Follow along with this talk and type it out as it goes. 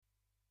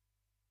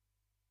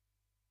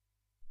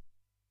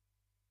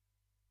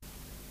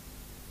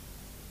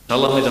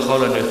Alla me de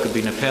cholan go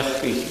bína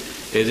pechfi,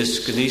 is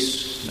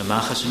gydys na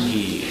machas yn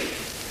hi.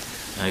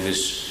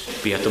 Agus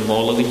bí at y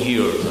molag yn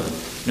hir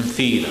na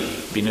ffydd,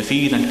 bína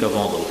ffydd yn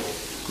gyfodol,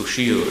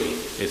 gwsiwri,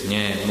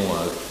 nien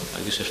mwag,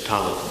 agus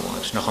talad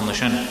mwag, snach am na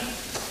sin.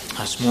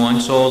 As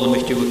mwang sol am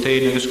eich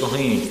gwtein agus go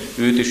hyn,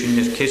 ywyd sy'n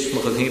nid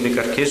kismach ag hyn,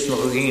 ar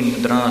kismach ag hyn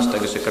drast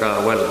agus y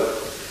gra wel.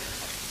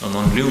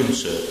 Ond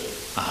lwnse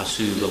a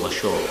hasŵl o la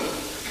sio,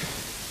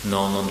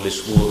 non ond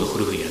liswog y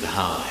chrwy ad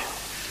hae.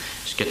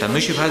 Sgeta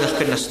mysio fadach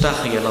gyda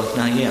stachi a lant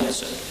na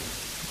iatsa,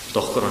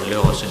 doch gron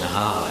leos yn a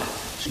hae,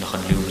 snach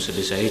an lwnse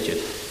dis eitid,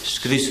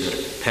 sgriser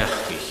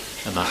pechgich,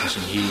 a machas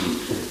yn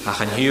hyd,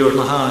 ach an hir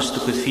na haas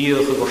dwyd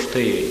fioch ag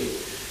orstein,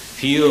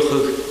 fioch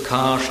ag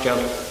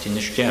carstial tyn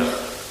ysgech,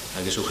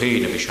 agus o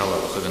hyn ag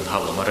sialach ag yn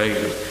halam ar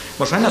eil.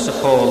 Mor sy'n as y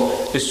Paul,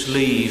 y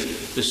slif,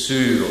 y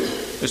sŵl,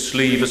 y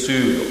slif, y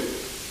sŵl.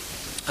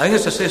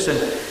 Agus as ysyn,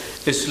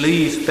 y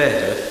slif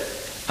better,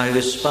 ag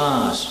y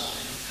spas.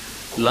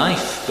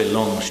 Life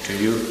belongs to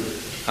you,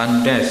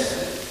 and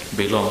death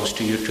belongs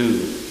to you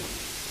too.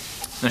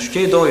 Na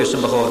sgé dóias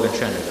yn bachor gan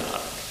sianadar.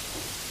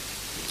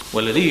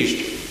 Wel y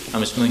ddysg,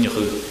 am ysmwynioch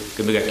yw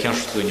gymig a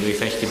ciarstwyn yw i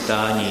fechgyn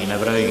da ni na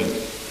frain.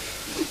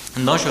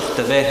 Nosioch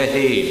dy fehe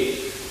hyn,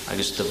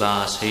 agus dy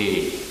fas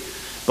hyn.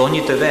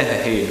 Bonni dy fehe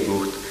hyn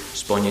gwt,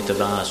 sbonni dy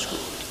fas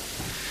gwt.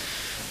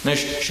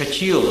 Nes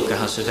siatiol ag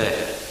a has y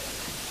fehe.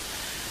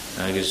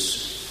 Agus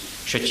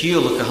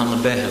siatiol ag a han y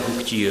behe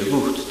hwg dir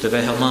gwt, dy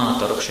fehe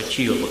mat ar ag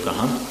siatiol ag a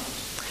han.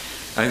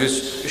 Agus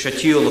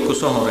siatiol ag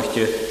usohor eich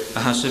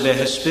a has y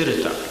fehe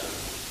spirita.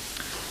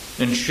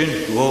 Yn sy'n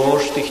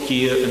gwrs dich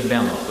dir yn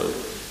benach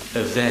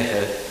y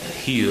fehe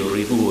hir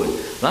I fwy.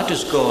 That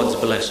is God's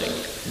blessing.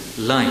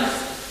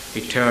 Life.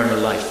 Eternal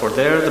life. For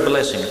there the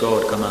blessing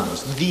God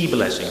commands. The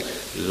blessing.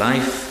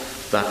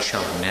 Life that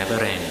shall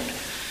never end.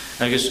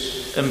 Agus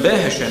yn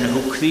behe sy'n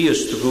hw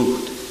cdias dy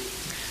gwyd.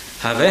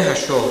 Ha fehe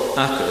sio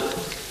acad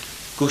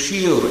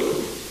gwsiwri.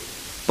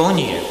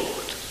 Boni e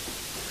gwyd.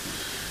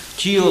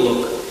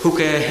 Tiolog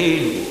hwg e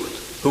hen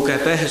gwyd. Hwg e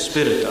behe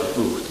spiritual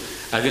gwyd.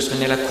 Agus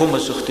gan ela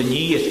comaswch dy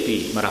nieth bi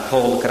mar a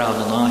Paul grawn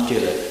yn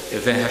adile e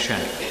fehe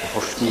sy'n a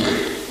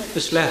horsgwyd.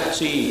 Ys lech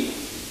si.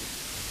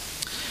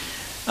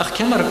 Ach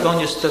cemar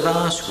gonius dy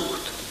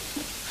fasgwyd.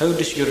 How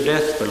does your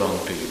death belong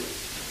to you?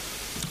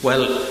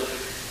 Wel,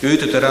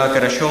 ywyd yd yr ag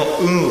ar a sio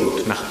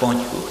ywyd nach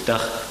bonygwyd,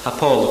 ach a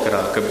Paul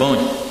ag y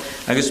bony.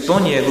 Agus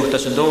bony e gwyd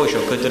as yn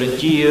doesio gyda'r yn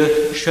dia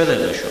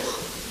sieddelisioch,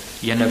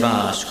 yen y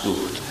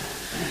fasgwyd.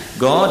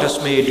 God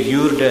has made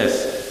your death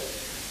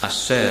a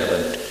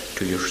servant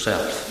to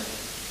yourself.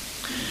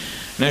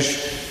 Nes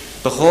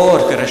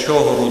bechor gyda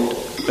siohorwyd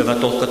byfa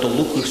dolgad o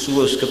lwcwch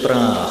sŵas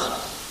gybrach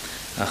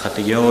a chad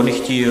y iawn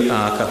i'ch dir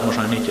ac ach mor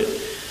anid.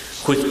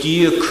 Chwyd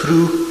dir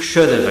crw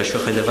siedef a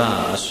sioch edd y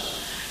fas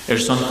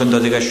son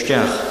gyndod i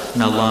gastiach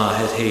na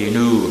lahed hei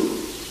nhw.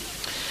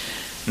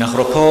 Nach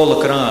ro Paul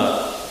y gra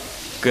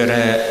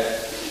gyda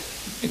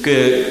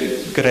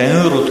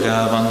enrwyd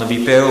gaf an y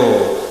fi beo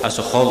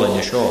as y cholen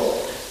y sio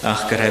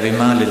ach gyda fi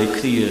malyd I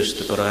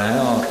Christ y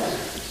braeor.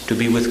 To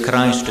be with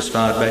Christ is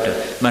far better.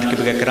 Maar ik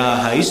heb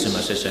graag haisem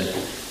as is een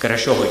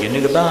grashoge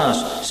in de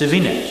baas se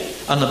vinnet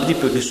aan de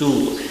diepe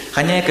gezoel.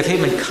 Gaan ik het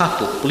hem een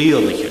katel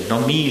blierliche, no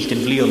mild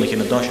en blierliche in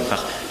de dosje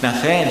gach. Na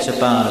fijn se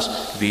baas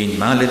wie in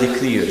male de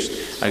Christ.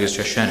 Agus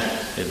jashen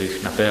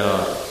ik na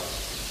per.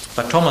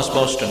 But Thomas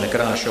Boston the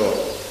grasho.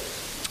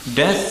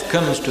 Death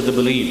comes to the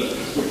believer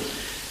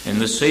in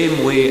the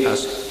same way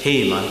as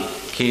Haman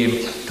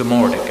came to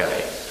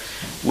Mordecai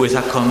with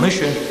a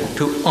commission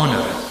to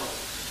honor him.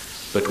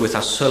 But with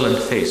a sullen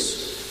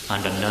face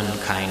and an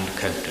unkind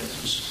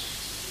countenance.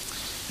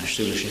 En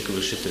stil is ik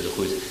zitten de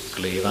goed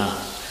gleef aan.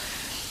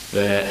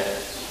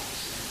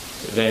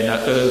 Wij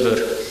na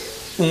over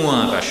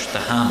ongas te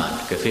Haman,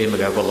 gefeem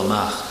ik wel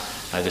mag,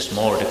 agus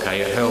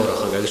Mordecai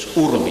heurig, agus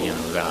Urmien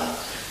gaan.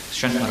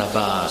 Schent maar een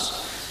baas,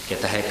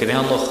 get de hek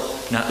wel nog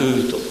naar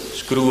utel,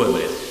 screwen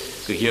met,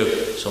 gejuw,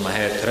 zo maar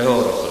hij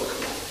treurig.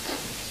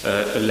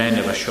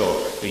 Lenne was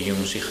zo, de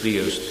jongen zich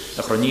liefst.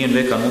 Ik ga niet een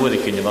week aan moeder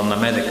kunnen van de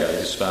medica,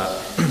 dus waar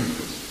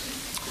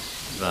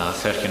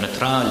vergen het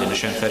traal en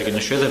zijn vergen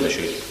het schudden was.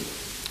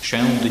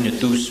 Zijn doen je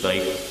toes,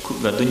 wij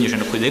doen je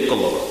zijn goed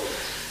ekkelo.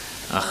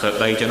 Ach,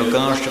 wij zijn ook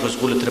aanstig als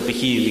goede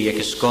trapegie die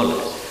ik scholen.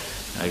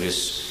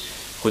 Dus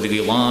goed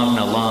ik laag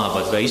na laag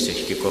wat wij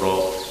zich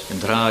gekoro en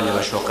traal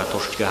was zo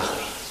katost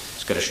gachi.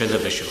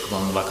 Skreschede was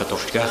gewoon wat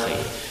katost gachi.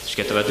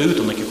 Skete wat doet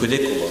omdat je goed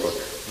ekkelo.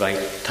 Wij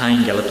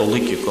tangelen te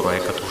likje koroi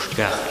katost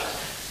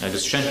gachi.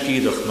 Dus zijn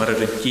kiedig maar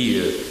een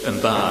tier een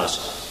baas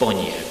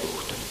bonje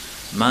goed.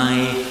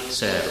 My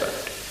servant,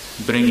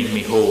 bringing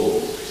me home.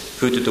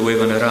 Voet het away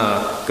van een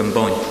raar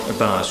gembon een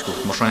baas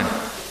goed. Maar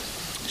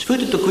voet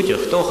het ook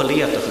goed toch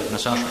geleerd dat na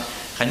sasha.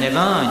 Gaan je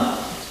aan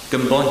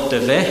gembon te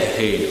weg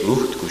heen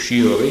goed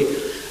kushiri.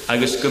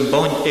 Agus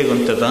gembon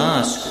even te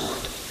baas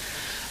goed.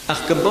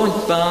 Ach gembon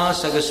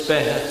baas agus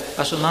behe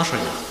as een nasrach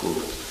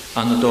goed.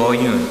 Aan de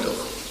doorjun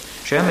toch.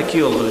 Zijn me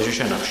kiel dat je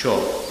zijn nach show.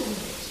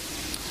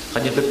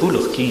 Gaan je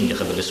bepoelig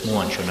kinderen willen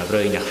smoen schon na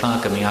vrein nach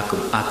vaker me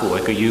aku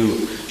ek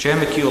you. Zijn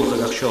me kiel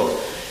dat show.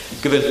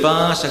 Gyfyl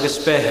bas ag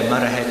ysbehe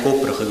mar a he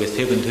gobrach ag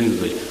ythefn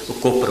hwgl o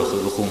gobrach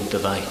ag chwnt y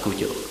fai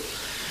gwydioch.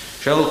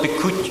 Siawl by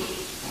cwt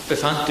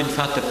befantyn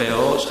ffat y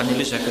beo ys chan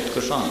ilis ag at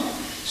gyrson.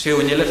 Sew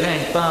yn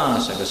elefant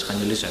bas ag ys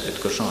chan ilis ag at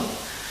gyrson.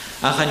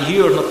 A chan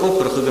hir na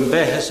gobrach ag yn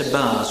behes y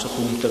bas o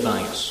chwnt y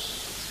faios.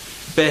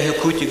 Behe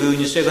cwt i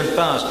gwyn i segant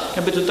bas.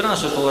 Yn bydd o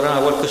dras o fol ra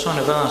wal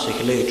gyrson y fas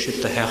i'ch leid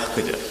sydd y hech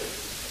gyda.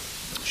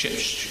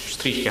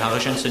 Strich gehag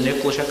sy'n sy'n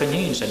Nicholas ac yn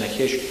hyn sy'n eich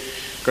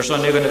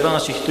Gyrson egan y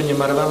fas i'ch dwni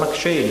mar fam ac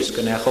sieins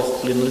gan eich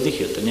och blin na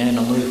ddichet, yn ein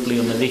o'n wyth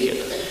blin na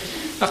ddichet.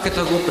 Ac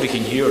gyda gwbrich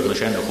yn hir na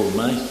sy'n o'ch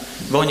mai.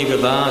 Fon i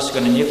gyfas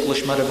gan y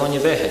Nicholas mar fon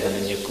i fehe gan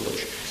y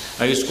Nicholas.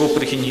 A ys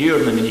gwbrich yn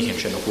hir na mynd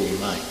i'ch sy'n o'ch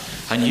mai.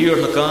 Han hir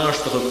na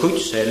gars o'ch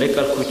cwt se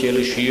legal cwt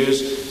eile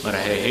sies mar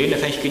a he hen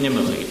a feich gyn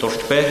ymwch i.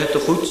 Dorst behet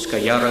o cwt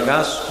ga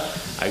jaragas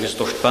agos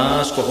dorst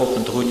bas go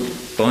hoppen te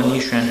cwt boni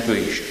sy'n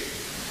gwysh.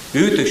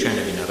 Ute sy'n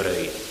a fin a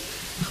brei.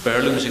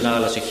 Chberlwng sy'n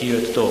gael as i'ch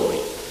hir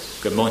doi.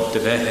 Gymont y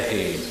fehe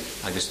hyn,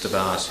 agos dy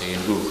bas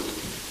hyn gwyd.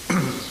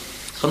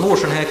 Chan o'r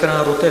sy'n heg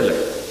ar o dele.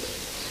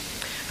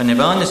 Yn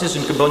efanes ys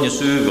yn gybonio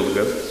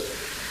sŵgolgyf,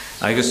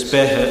 agos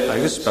behe,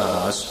 agos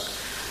bas,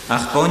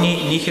 ach boni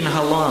nich yn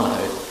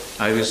halahe,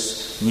 agos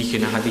nich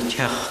yn haddi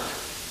tiach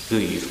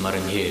gwyf mar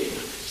yn hyn.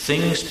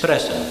 Things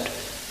present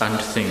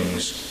and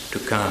things to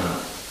come.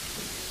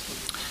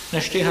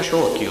 Nes di ha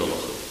sio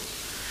ciolwch.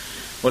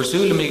 Wel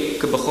sŵl mi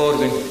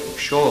gybachorgyn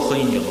sio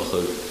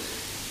chynolwch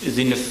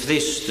ddyn y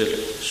ffrister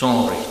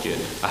sonrichtje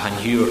a han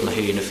hir na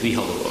hyn y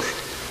frihalgor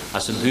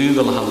as yn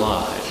hwgol a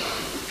halahe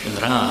yn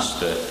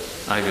raste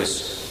agos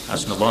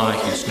as na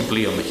lachens na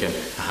bliomach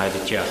a haid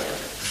y tiach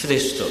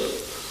ffrister.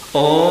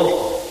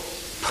 All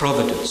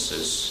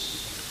providences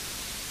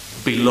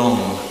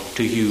belong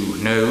to you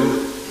now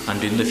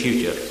and in the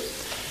future.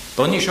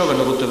 Bonni sio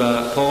gan o gwt yfa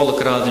Paul y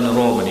grad yn y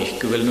Romanich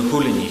gyfel na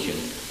hwlynich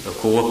y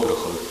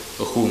cobrachol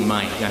y chwm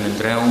mai gan yn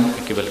drawn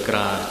y gyfel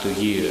grad o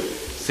year.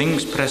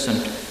 Things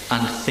present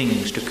and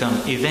things to come.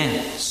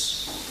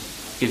 Events.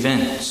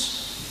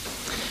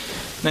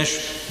 Nes,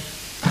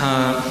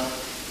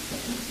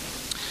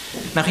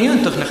 nach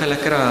iantach nach ala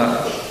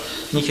gra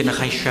nich yn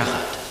achai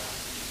siachad.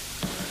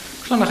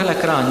 Sla nach ala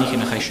gra nich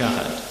yn achai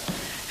siachad.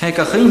 Heg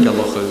a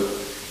chyndaloch yw,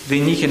 fi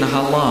nich yn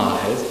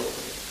halahed,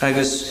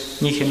 agos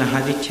nich yn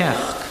ahadi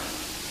tiach.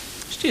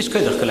 Stis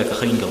gydach gael a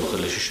chyndaloch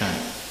yw lys y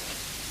sian.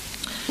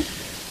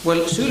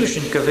 Wel,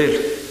 sŵlys yn gyfyr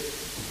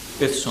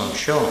bydd son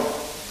sio.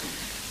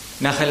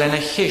 Nach ala na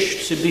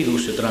chysht sy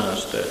bigws y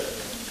draste.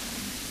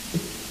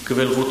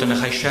 Gyfel fwt yn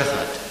achai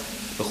siachad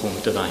y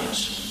chwmt y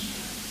faias.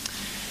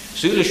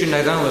 Sŵlys yn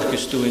agawer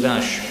gystwyd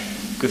as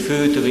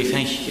gyffwyd y fi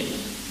ffenchgyn.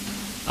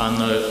 An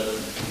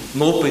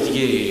mobydd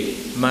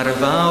ie mar y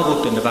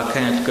fawr yn y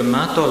facant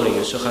gymadoli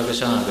ys o'ch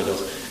agos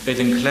agadwch edd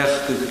yn clech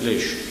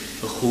gyglys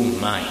y chwm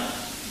mai.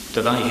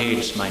 Dy fai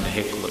heils mae'n y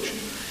heglwys.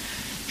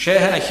 Se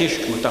hana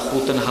chysgwyd a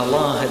chwt yn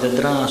halahed y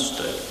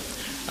draste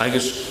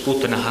agos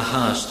chwt yn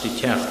ahas di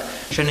tiach.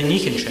 Sy'n y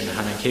nichen sy'n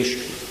han yn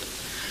cysgwyd.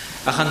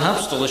 Ach an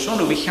hapstol ys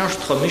ond o fi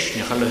charst cho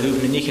misnach ala hwf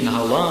na nichen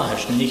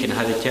halahas na nichen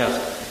haddi tiach.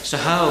 Sa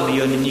haw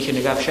mi o'n nichen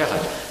y gaf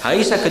siachad. Ha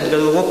is ac yn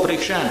gael o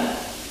woprig sian.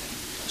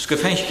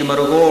 Sgyffench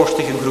gymar o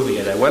gostig yn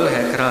grwyd. Wel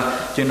hec ra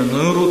dyn o'n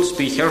nwrwyd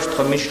sbi charst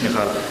cho misnach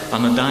al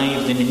an o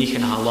daif dyn y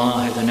nichen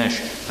halahad yn esh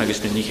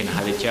agos na nichen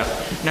haddi tiach.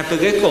 Na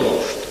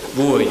begegolost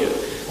fwy.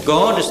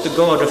 God is the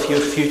God of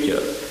your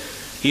future.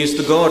 He is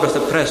the God of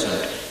the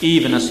present,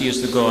 even as he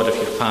is the God of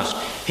your past.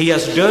 He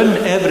has done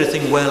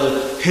everything well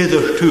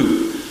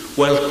hitherto.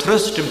 Well,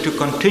 trust him to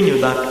continue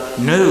that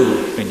now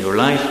in your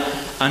life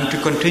and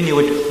to continue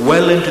it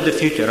well into the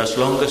future as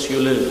long as you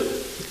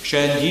live.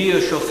 Shen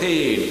dier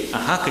shofein a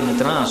hakin y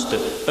draste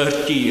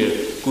dier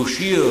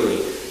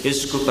gwsiori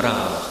is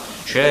gwbrach.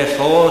 She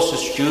fos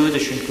is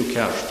judish yn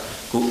gwcarst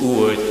gw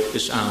uod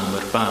is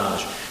amr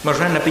bas. Maar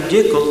zijn na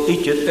bindekol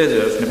ietjet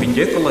edef, na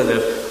bindekol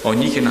edef o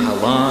nich yn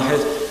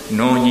halahed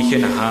no nich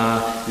yn ha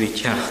vi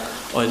tiach.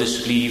 Oedd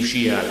is lief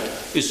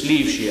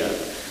siad.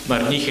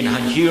 Maar nich yn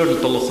han hier na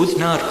tol chwyd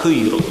na'r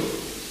cwyrol.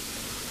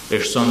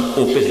 Son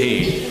oped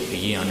heen,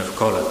 Ian of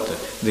Colette.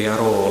 They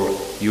are all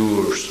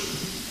yours.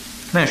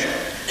 Nes,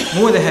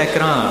 moed he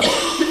graag,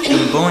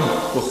 yn bon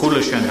o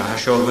chwlysyn a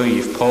hasio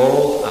gwyf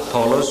Paul,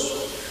 Apollos,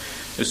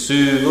 y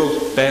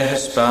sŵgl,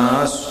 behes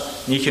bas,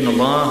 nich yn o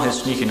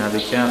lahes, nich yn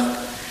addichach.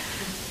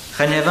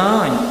 Chan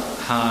efain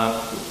ha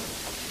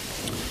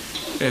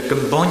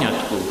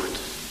gymboniad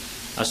gwrt,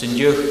 as yn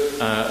diwch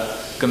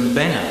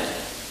gymbenad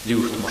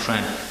diwch mor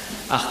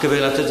ach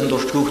gyfel at ydyn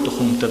dorst gwrt o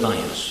chwmt y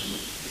faias,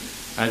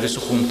 agos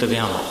o chwmt y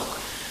fialach.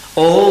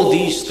 All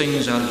these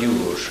things are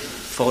yours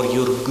for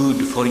your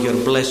good, for your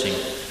blessing,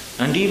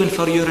 and even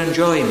for your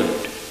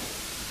enjoyment,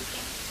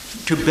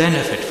 to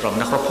benefit from.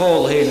 Nach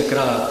Paul heen y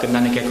graag yn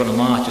nanig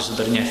economatis yn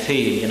dyrnia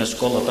ffein yn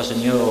ysgola pas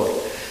yn ior.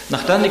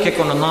 Nach danig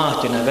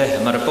economatis na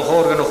fehe, mae'r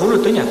bochor gan o chwrw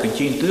dyniac yn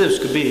tîn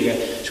dydys gybiga,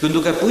 sgwnd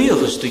dwi'n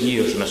bwyach ys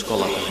dygirs yn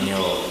ysgola pas yn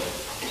ior.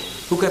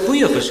 Dwi'n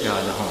bwyach ys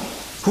gael y hon.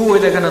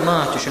 Hwyd ag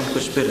economatis yn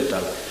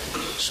gwspirital,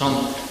 son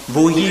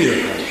fwyir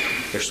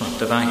son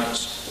dy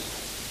faias.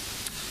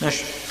 Nes,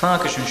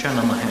 fagos yn sian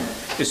am hen.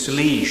 is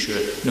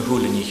leisure na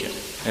hulaniche.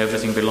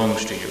 Everything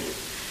belongs to you.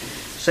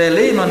 Say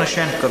leman a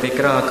shenka vi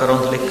gra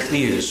karont le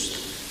kriust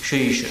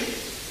shisha.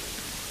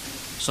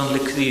 Son le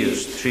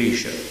kriust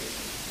shisha.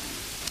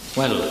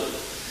 Well,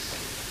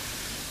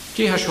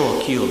 die ha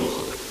scho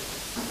kioloch.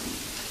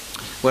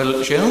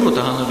 Well, sé anrút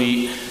a hanna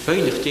bhí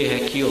féinich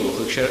títhe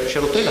ciolach, sé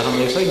rotéile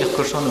hanna bhí féinich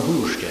chur sanna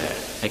húste,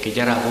 ag i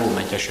dearab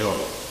ómeint a seo.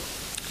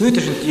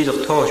 Húidir sin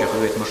tíadach táiseach a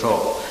bhét mar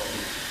seo.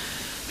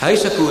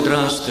 Heis a gúd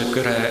rásta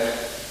gur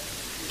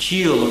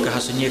ciolach a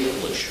has a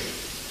Nicholas,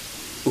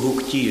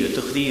 uhúg tíad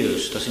a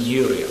chdias as an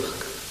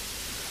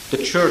hiúriach. The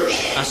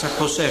church as a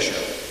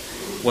possession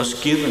was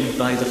given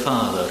by the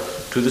Father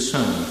to the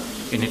Son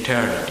in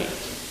eternity.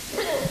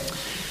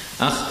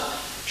 Ach,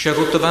 sé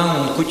rút a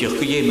bhain cúteach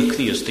go dhéime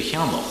chdias de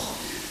cheannach.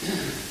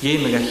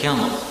 Dhéime a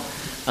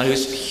cheannach,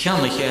 agus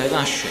cheannach ag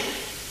ashe.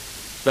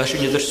 Leis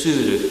in idir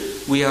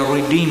súre, we are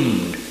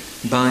redeemed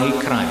by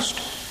Christ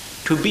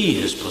to be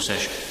his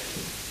possession.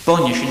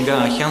 Bonne sin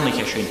ga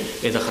cheannach sin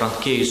iad a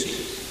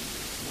chrancési.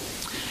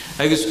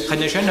 Agus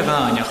channe sin a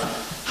bhainach,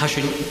 ha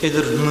sin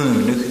idir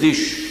múnach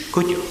dis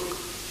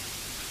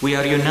cúteach. We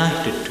are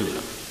united to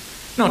him.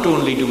 Not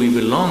only do we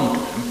belong to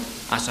him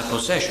as a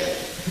possession,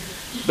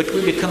 but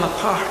we become a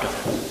part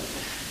of him.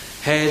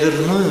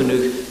 Heidir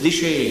múnach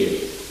dis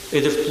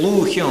idir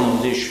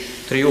plúchián dis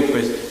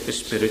triopith the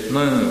Spirit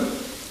mún.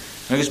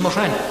 Agus mar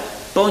sin,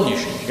 bonne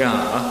sin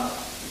ga,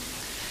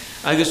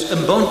 agus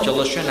an bontial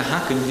a sin a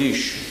hacan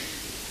dis,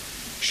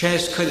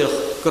 sés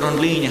cydach gur an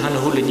líne han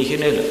húla ní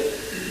chinile.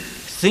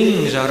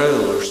 Things are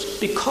ours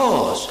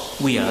because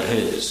we are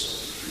his.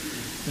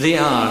 They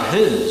are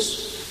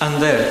his,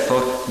 and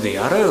therefore they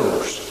are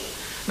ours.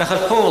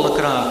 Nachal Paul a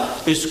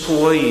gra is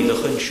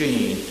coidach an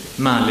sin,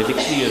 male de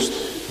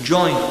Christ,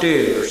 joint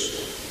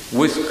heirs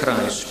with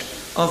Christ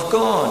of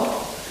God.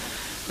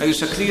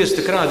 Agus a Christ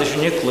a gra is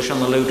an Nicholas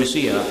an a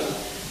Laodicea,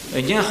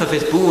 a neach a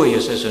fydd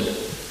bwyas as an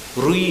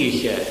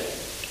rúiche,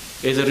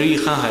 idir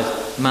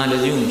rúichahad male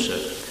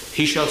diúmsa.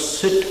 He shall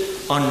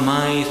sit on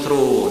my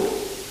throne,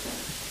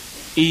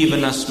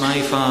 even as my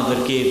Father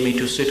gave me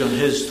to sit on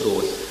his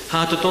throne.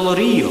 Had het al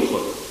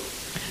rioch.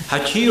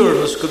 Had hier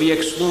nas go vi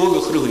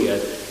exloge groeien.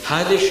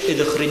 Hadis in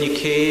de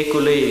grinike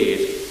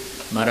koleed.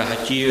 Maar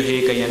had hier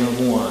heka jeno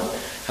moan.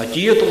 Had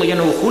hier tol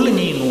jeno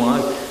huleni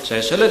moan.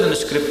 Zij zullen in de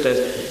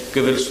scripte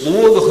go vil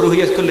sloge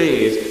groeien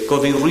koleed. Go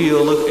vi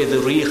riolig in de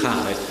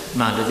rigaheid.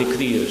 Maar de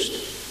Christ.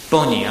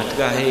 Bonnie at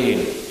ga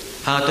heen.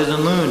 Had het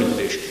een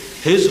moonigdish.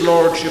 His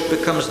lordship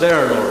becomes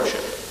their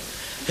lordship.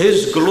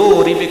 His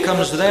glory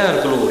becomes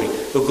their glory.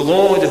 The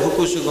glory de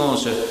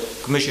hukusuganse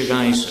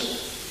gmishigaise.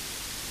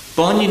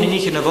 Bonnie ni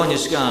nicht in a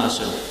vonnis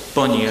gasen.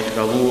 Bonnie at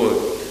gavoor.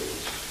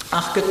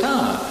 Ach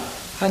geta.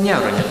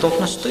 Hanjaran je tot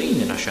na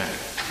steinen na shen.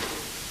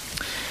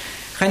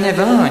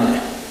 Hanjavan.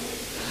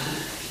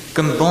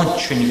 Gum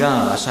bonchen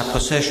gas a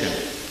possession.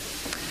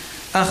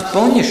 Ach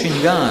bonnie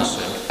shin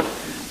gasen.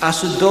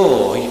 As a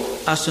doi.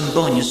 As a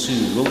bonnie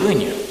su will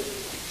win you.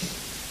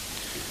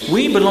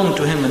 We belong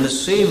to him in the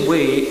same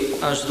way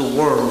as the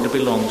world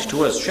belongs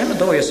to us. Shanna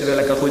doia se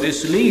vela ka chud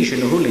is leisure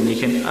na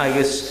hulinichen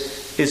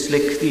agus is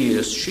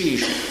lektius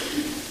shish.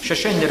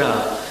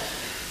 Shashendra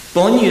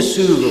bonnie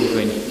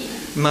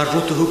sugelwin mar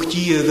rut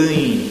huktie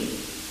gain.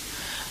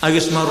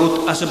 Agus mar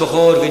rut as a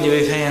behorgen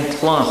je fein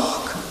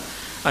tlach.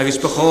 Agus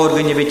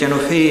behorgen je vet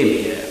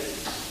anofemie.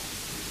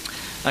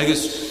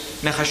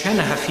 Agus na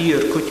chashenna ha vier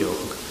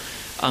kutjog.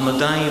 Am a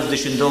daif de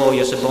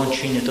shendoia se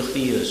bonchine toch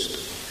diest.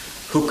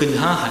 Hoe kan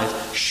hij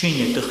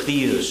schinnen te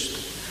Christ,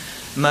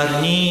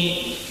 maar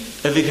niet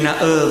een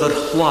na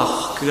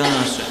overslag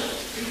gazen,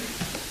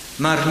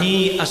 maar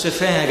niet als een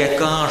vege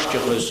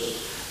kaartjes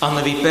aan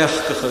de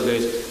wiepechtige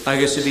gegeven,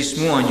 als een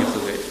wismoanje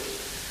gegeven.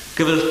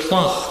 Je wilt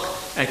slag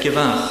en je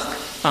wacht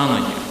aan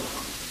je.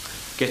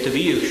 Get de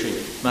wierschen,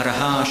 maar een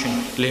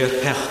haasjen leer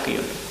pechje,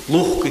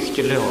 luchtig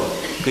te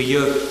leer,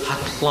 je had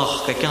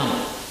slag gekend.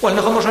 Wel,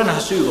 nog maar zijn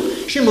hasuur.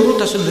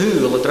 Schimmerut als een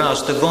huwel, het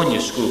raast de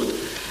vonjes goed.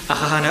 Ach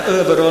hana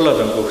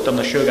overallen gocht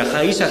dan sjoga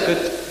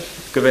gaisaket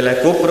gewel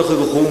koprige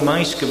go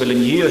mais gewel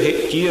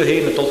hier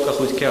heen tot ka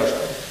goed kerst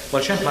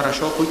wat schent maar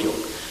zo goed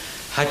ook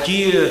hat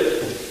hier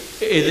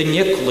de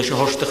Nicholas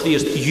horstig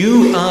is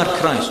you are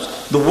Christ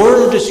the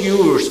world is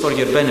yours for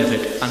your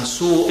benefit and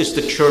so is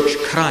the church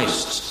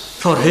Christ's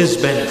for his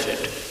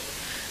benefit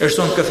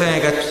son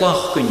kafega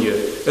tlach kun je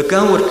a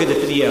gaurke de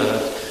pria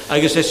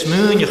agus es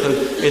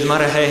munige is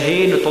maar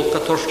heen tot ka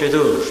torste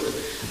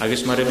dorst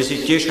agus mar a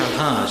visitjes al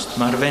haast,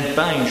 mar vent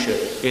bainsje,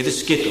 de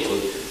skittel,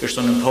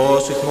 son een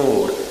pausig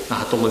moor, na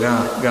het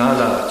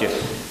galaatje,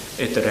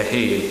 a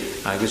heel,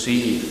 agus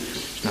hier,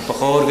 na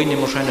pachorgen je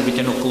moest een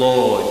beetje nog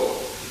glooi,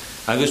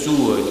 agus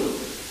oor,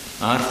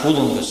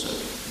 voelengese,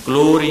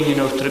 glorying in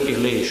our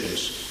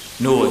tribulations,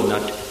 knowing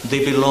that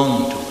they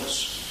belong to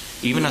us,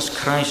 even as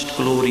Christ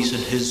glories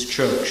in his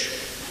church,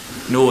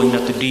 knowing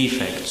that the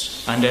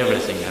defects and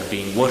everything have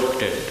been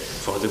worked out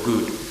for the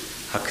good.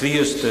 Ha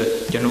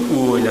Christe janu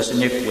oil as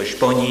Nicholas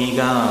bonnie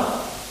ga.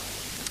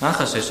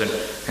 Achas is een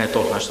het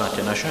toch na staat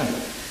in ashan.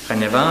 Gaan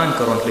je waan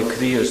koront le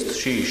Christ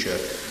shisha.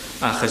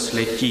 achas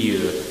le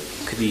tír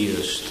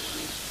críost.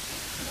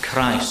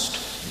 Christ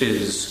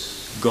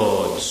is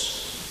God's.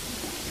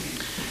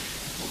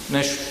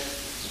 Nes,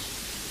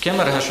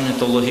 cemar hasin y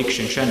dolo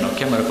hicsin sian, o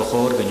cemar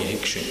bachorgan y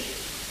hicsin.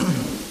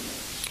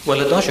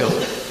 Wel, y dosio,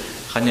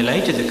 chan y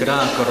leid y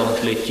gra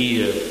goront le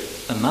tír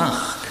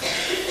amach.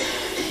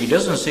 He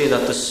doesn't say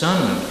that the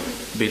Son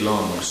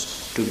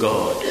belongs to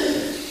God.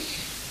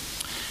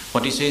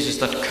 What he says is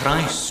that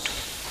Christ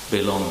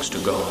belongs to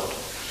God.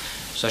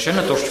 Sa sian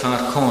y dorst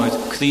far coed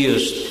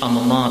críost am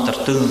y mat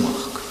ar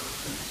dymach.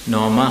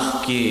 No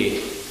mach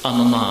ge am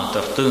y mat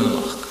ar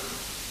dymach.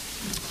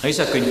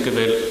 Eisa gyn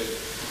gyfel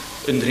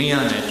yn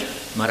rianed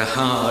mar a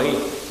hai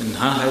yn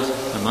hahed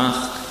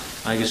amach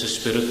agos y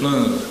spirit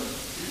nyn.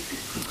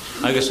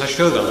 Agos a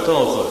siogol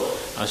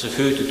doch as y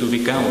ffwyd y dwi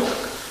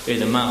gawrg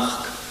edd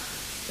amach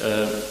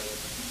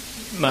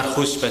mar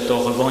chwsbeth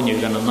doch y fonio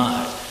gan y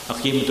mahed.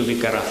 Ach ym dwi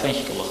gara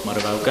fechgolach mar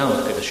a faw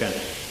gawrg edd sian.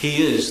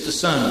 He is the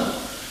Son.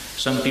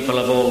 Some people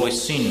have always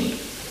sinned,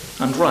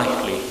 and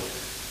rightly,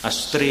 a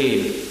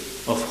strain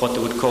of what they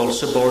would call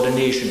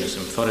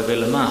subordinationism for a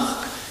vil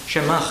amach.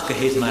 Siamach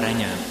gyhyd mar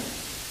anyan.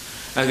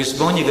 Agus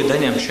bonig y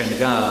dyniam sian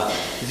ga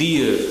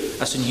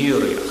ddir as yn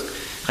hiwriach.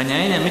 Chan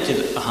ein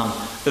amitydd aham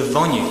y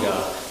fonig ga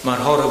mar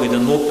horwydd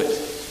yn mopydd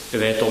y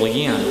fe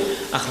dolian.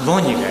 Ach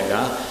fonig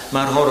ga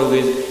mar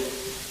horwydd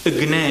y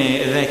gne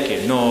y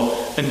ddecyn. No,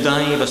 yn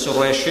daif as o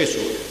roi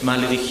siesu.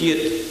 Malyd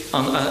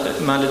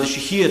y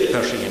sychyd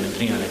persig yn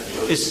drianne.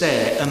 Is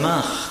se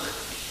amach.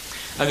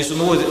 Agus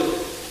yn oedd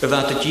y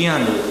fat y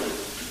dianw.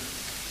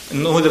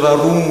 Yn oedd y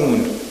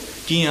farwn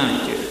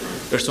diantir.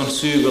 Son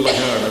sugel a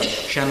hörner,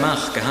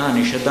 siamach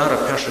gahani se dar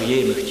persig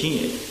jemig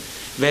tien.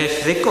 Ve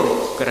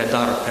fthikoroch gyda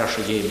dar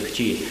persig jemig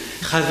tien.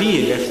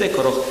 Chavig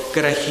fthikoroch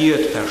gyda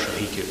hyd persig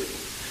higw.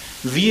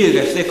 Vieg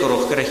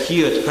fthikoroch gyda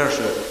hyd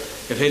persig.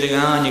 Fydd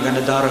ani gan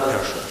y dar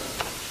persig.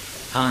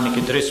 Hanig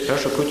y dris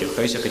persig cwtioch,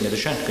 gaisa gan y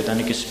ddysant, gyda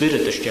ni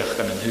spirit ysdiach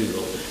gan yn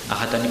hwgol. A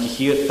chad ani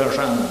hyd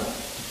persig anw.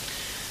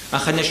 A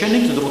chan y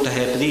sianig ddrwt a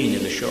heb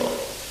ddyn y sio.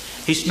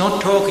 He's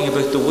not talking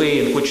about the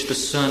way in which the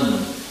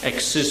Son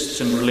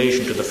exists in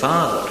relation to the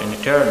Father in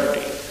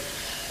eternity.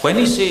 When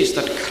he says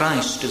that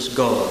Christ is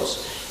God's,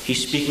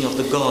 he's speaking of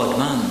the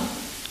God-man.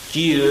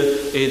 Dier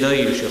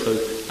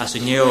edailsich as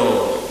in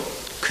jou,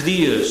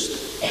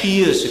 Christ,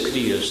 ies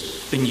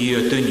Christ, in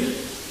jou dunje.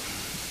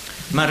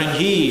 Maar in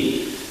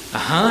hi, a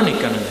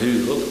hanik an een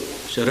hugel,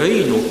 se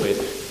rein opid,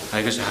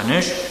 hages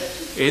hanesh,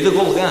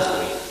 edegol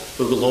gachri,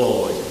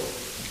 ugloi.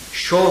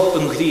 Sjo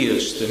een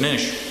Christ, de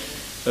nesh,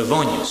 y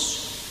fonius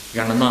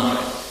gan y mar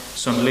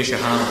son leis y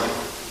hawe.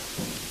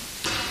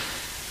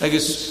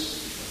 Agus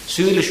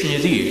sŵlis yn y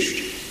ddysg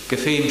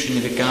gyffeim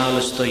sy'n y gael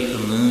ystoi y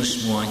mwys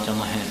mwaint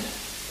am y hen.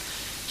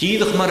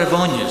 Dydych mar y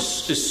fonius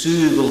y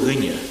sŵgol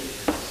gynnu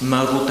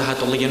mae rwyd a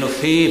hadol yn o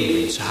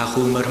ffeim sy'n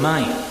hachw mar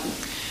mai.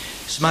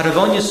 Mar y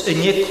fonius y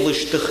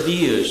niclys dych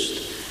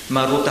ddiast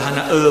mae rwyd a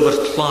hana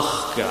yfyr tlach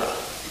ga.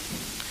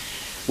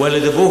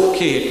 Wel y ddefwch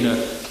ceidna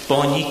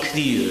boni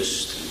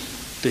cdiast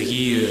dy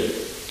gyr.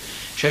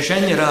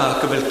 Sian ra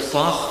gyfer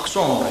tlach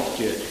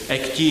sonrechtio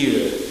ag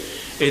diw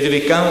iddo fi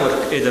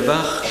gawrg iddo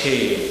fach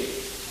hyn.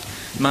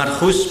 Mae'r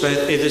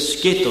chwsbeth iddo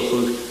sgidwch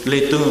le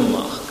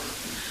dymach.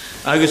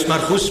 Agus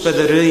mae'r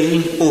chwsbeth yr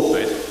un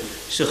oped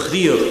sy'n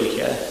chdiwch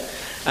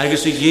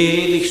agus y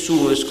iedig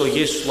sŵs go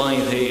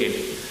ieslaif hyn.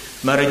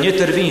 Mae'r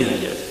ynydd yr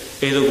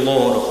fianedd iddo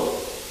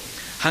glorwch.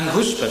 Han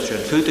chwsbeth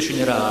sy'n ffwyd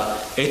sy'n ra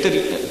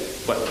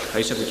wel,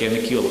 hij zegt dat je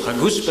een kiel. Ga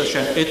gusper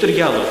zijn, eter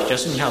jallig,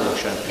 just een jallig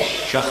zijn.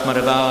 Shach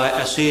maar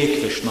a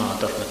seekvish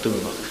maat of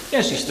natuurlijk.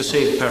 Yes, he's the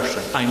same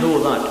person. I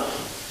know that,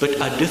 but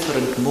a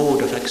different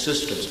mode of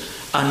existence,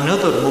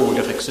 another mode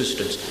of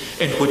existence,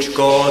 in which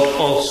God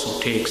also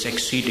takes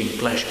exceeding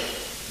pleasure.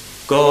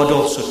 God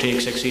also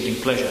takes exceeding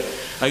pleasure.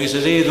 Agus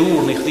is éad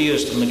úr ní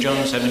chdiast in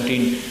John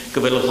 17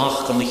 gyfel y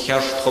lach gan y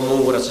chyrst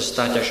chomor as y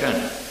stadia sian.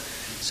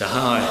 Sa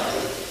hai,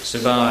 sa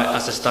vai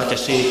as y stadia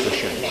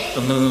seekvish sian,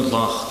 y nŵn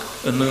lach.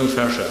 Yn mwyn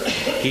fersa,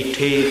 he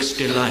takes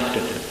delight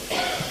in him.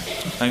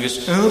 Agus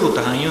ynrwyd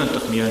a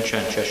hanyntach mi yn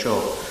sian sio.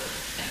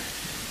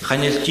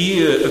 Chanel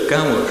dia y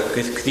gawr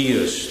gyda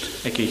cdiast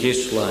ac i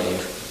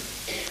hislaif,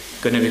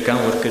 gyda fi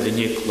gawr gyda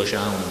niclys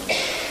awn.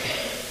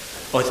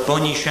 Oedd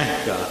boni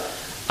sianca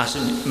as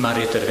mar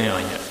ydyr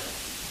feanau.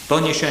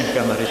 Boni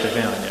sianca mar ydyr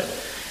feanau.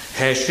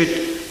 Hesid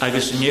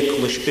agus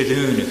niclys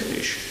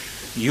ydwynigdys.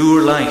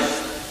 Your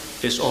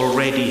life is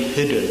already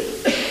hidden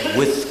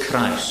with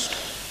Christ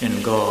in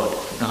God.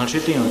 Na hal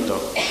sydd i'n to.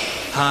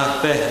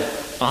 Haar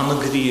beth am y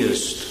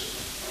gdiast.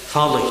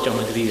 Fallicht am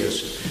y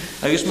gdiast.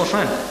 Agus mor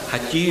rhan,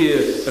 had die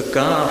y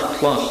gar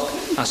plach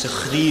as y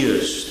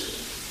gdiast.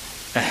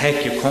 A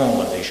hekje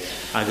komendis.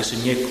 Agus y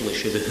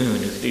niclys y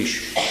ddyhwnig dis.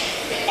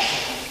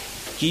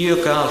 Die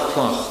y gar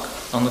plach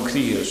am y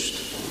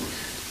gdiast.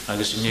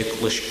 Agus y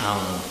niclys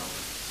awn.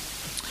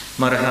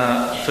 Maar ha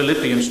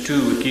Philippians 2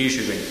 y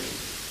gysgyn.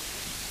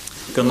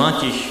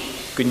 Gynatich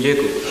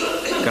gynnegw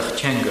gach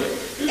tenga.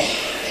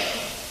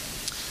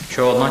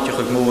 Sio natich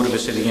ag môr fy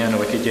sydd i'n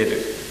ac i dydw.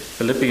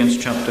 Philippians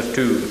chapter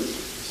 2.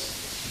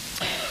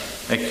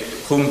 Ag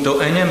chum do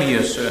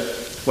enemius,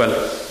 wel,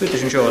 beth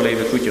is yn sio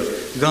leif y gwydioch,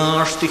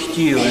 garst i'ch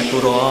diw ag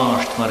o'r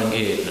arst mar yn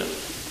eidna.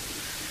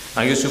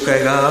 Agus yw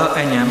gael a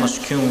enem as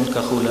cwn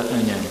gachwla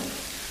enem.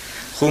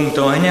 Chum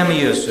do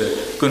enemius,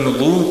 gyn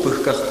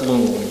lwbych gach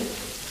lwm.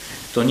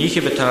 Do nich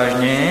i betal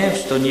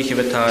nefs, do nich i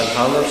betal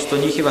halafs, do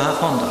nich i betal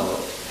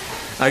hondalaf.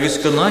 Agus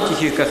gynad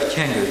ich i gach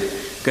tengw,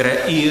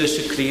 gyda ias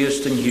y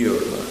Christ yn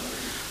hiwrla.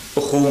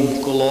 O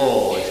chwm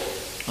glod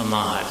y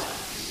mahad.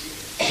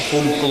 O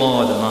chwm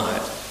glod y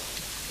mahad.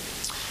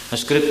 A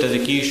sgript ad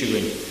y gysio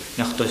gwyn,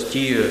 nach dos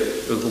diw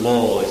y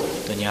glod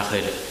dyn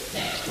iachyd.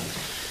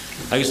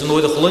 Agus yn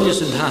oed y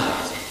chlynys yn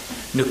tahad,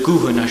 na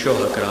gwhyn a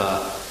sioch gra,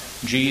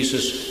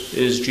 Jesus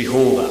is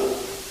Jehovah.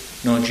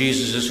 No,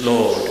 Jesus is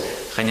Lord.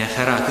 Chania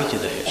chara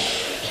gwytid ahyd.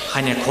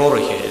 Chania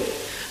corach ahyd.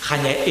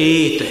 Chania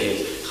eid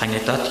ahyd. Chania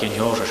datian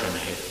hiosas an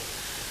ahyd.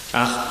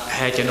 Ach,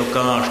 hedyan o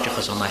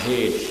garstiachas an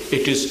ahyd.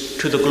 It is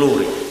to the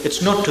glory.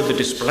 It's not to the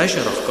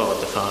displeasure of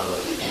God the Father,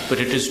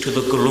 but it is to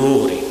the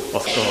glory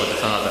of God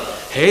the Father.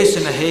 Hes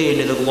yn ahyd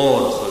in the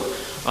glorach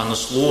an y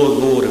slor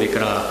glor vi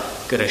gra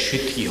gyda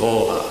syt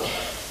Jehovah.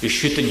 I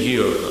syt yn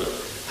hiwrla.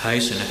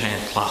 Hes yn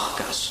ahyd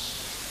tlachgas.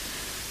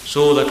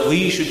 So that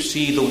we should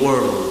see the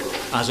world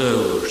as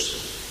ours,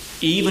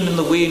 even in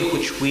the way in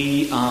which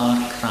we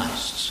are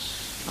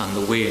Christ's, and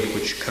the way in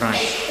which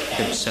Christ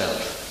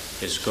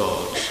himself is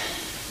God's.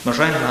 Mae'r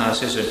rhain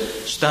has is yn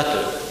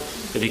stadw,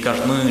 ydi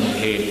garmwn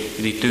hyn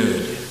ydi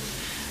dŵn.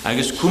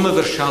 Agus cwma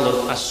fyr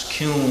sialwch as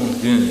cwn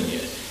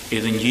gynnu,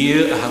 ydy'n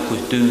yw a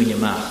hagwyd dŵn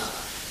ymach.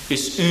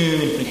 Is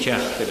un yn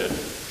tiach gyda,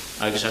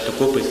 agus at y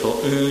gwbydd fo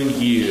un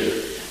yw.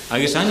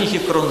 Agus anich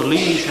yw gron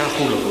lys a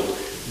chwlwg.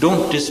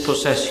 Don't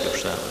dispossess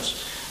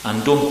yourselves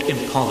and don't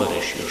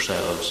impoverish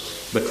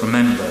yourselves, but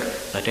remember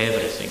that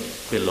everything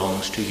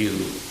belongs to you.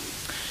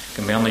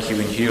 Gymryd i chi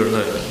wy'n hir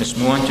na, nes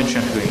mwant yn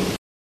sian gwyn.